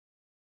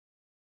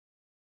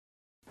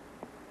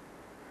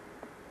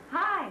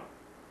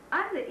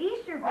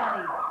Easter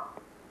Bunny.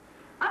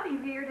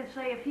 I'm here to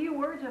say a few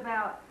words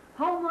about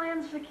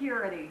Homeland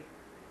Security.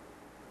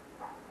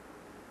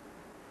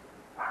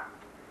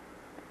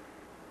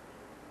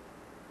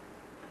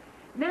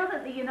 Now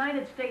that the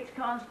United States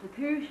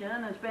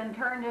Constitution has been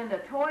turned into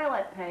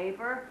toilet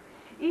paper,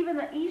 even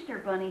the Easter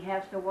Bunny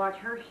has to watch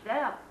her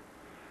step.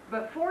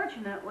 But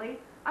fortunately,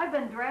 I've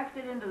been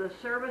drafted into the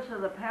service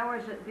of the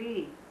powers that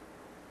be.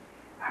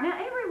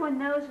 Now everyone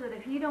knows that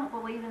if you don't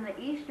believe in the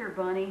Easter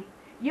Bunny,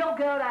 you'll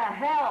go to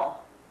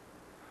hell.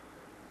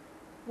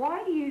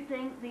 Why do you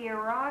think the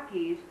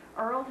Iraqis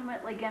are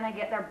ultimately going to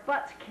get their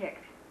butts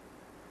kicked?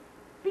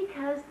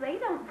 Because they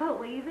don't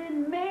believe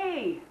in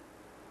me.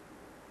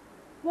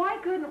 Why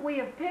couldn't we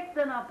have picked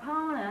an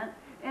opponent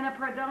in a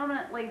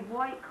predominantly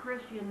white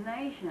Christian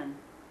nation?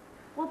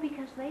 Well,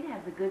 because they'd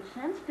have the good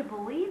sense to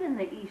believe in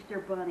the Easter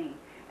Bunny,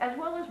 as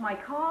well as my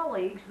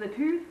colleagues, the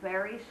Tooth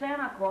Fairy,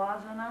 Santa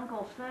Claus, and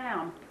Uncle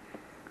Sam.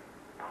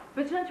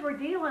 But since we're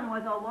dealing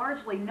with a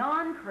largely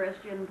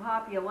non-Christian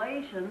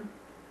population,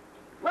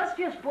 let's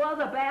just blow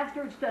the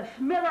bastards to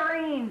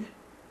smithereens.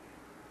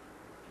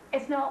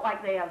 It's not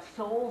like they have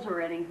souls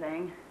or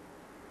anything.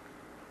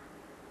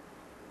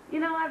 You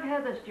know, I've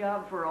had this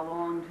job for a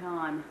long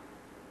time.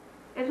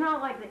 It's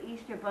not like the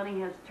Easter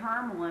Bunny has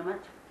term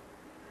limits.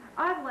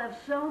 I've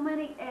left so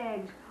many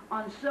eggs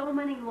on so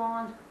many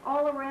lawns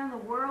all around the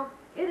world,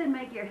 it'd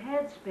make your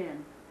head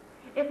spin.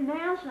 If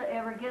NASA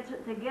ever gets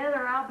it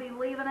together, I'll be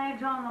leaving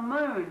eggs on the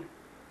moon.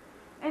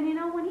 And you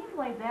know, when you've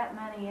laid that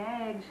many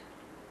eggs,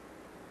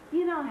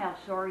 you know how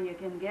sore you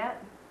can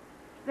get.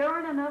 There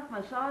aren't enough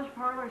massage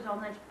parlors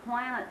on this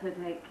planet to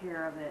take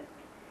care of it.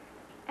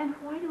 And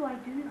why do I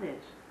do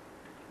this?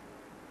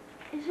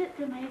 Is it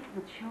to make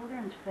the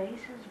children's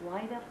faces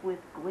light up with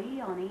glee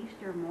on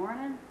Easter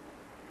morning?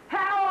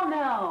 Hell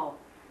no!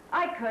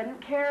 I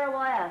couldn't care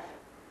less.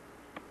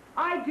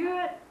 I do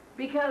it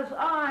because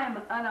I'm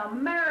an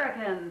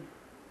American.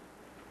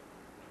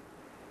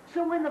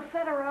 So when the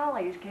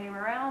federales came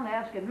around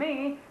asking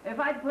me if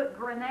I'd put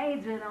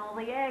grenades in all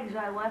the eggs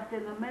I left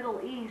in the Middle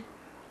East,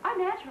 I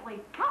naturally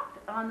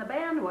hopped on the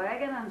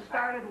bandwagon and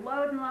started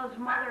loading those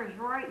mothers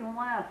right and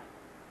left.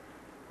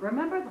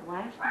 Remember the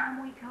last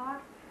time we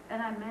talked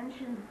and I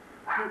mentioned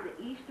that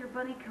the Easter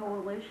Bunny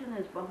Coalition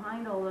is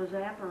behind all those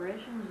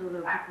apparitions of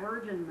the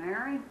Virgin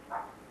Mary?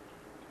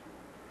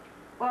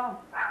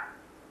 Well,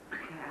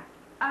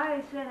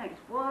 I sent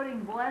exploding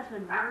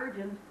blessed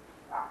virgins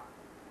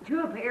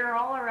to appear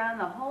all around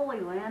the Holy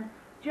Land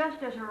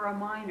just as a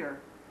reminder.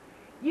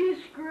 You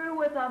screw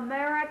with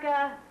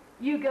America,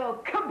 you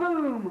go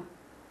kaboom!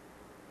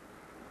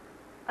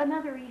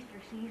 Another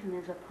Easter season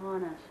is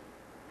upon us.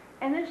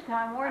 And this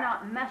time we're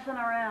not messing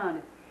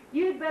around.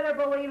 You'd better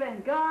believe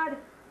in God,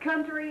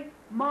 country,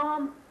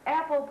 mom,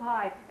 apple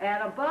pie,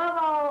 and above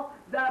all,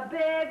 the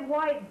big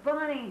white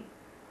bunny.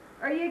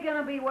 Are you going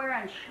to be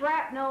wearing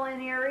shrapnel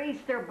in your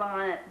Easter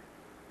bonnet?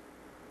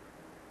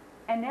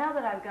 And now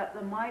that I've got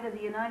the might of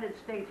the United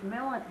States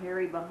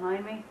military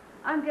behind me,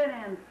 I'm going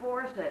to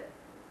enforce it.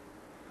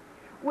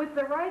 With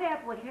the right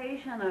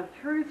application of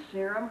truth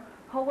serum,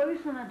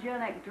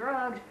 hallucinogenic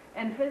drugs,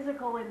 and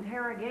physical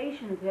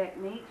interrogation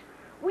techniques,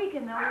 we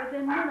can know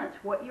within minutes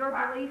what your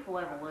belief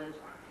level is.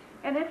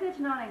 And if it's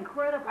not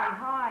incredibly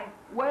high,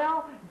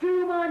 well,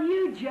 doom on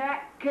you,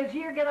 Jack, because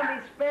you're going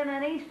to be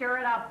spending Easter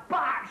in a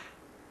box.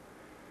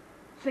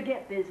 So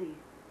get busy.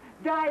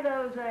 Dye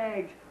those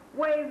eggs.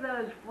 Wave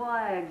those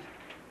flags.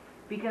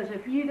 Because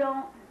if you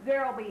don't,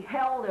 there'll be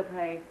hell to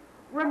pay.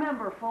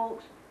 Remember,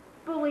 folks,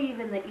 believe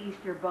in the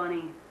Easter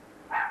Bunny.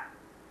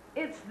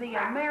 It's the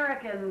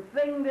American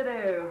thing to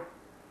do.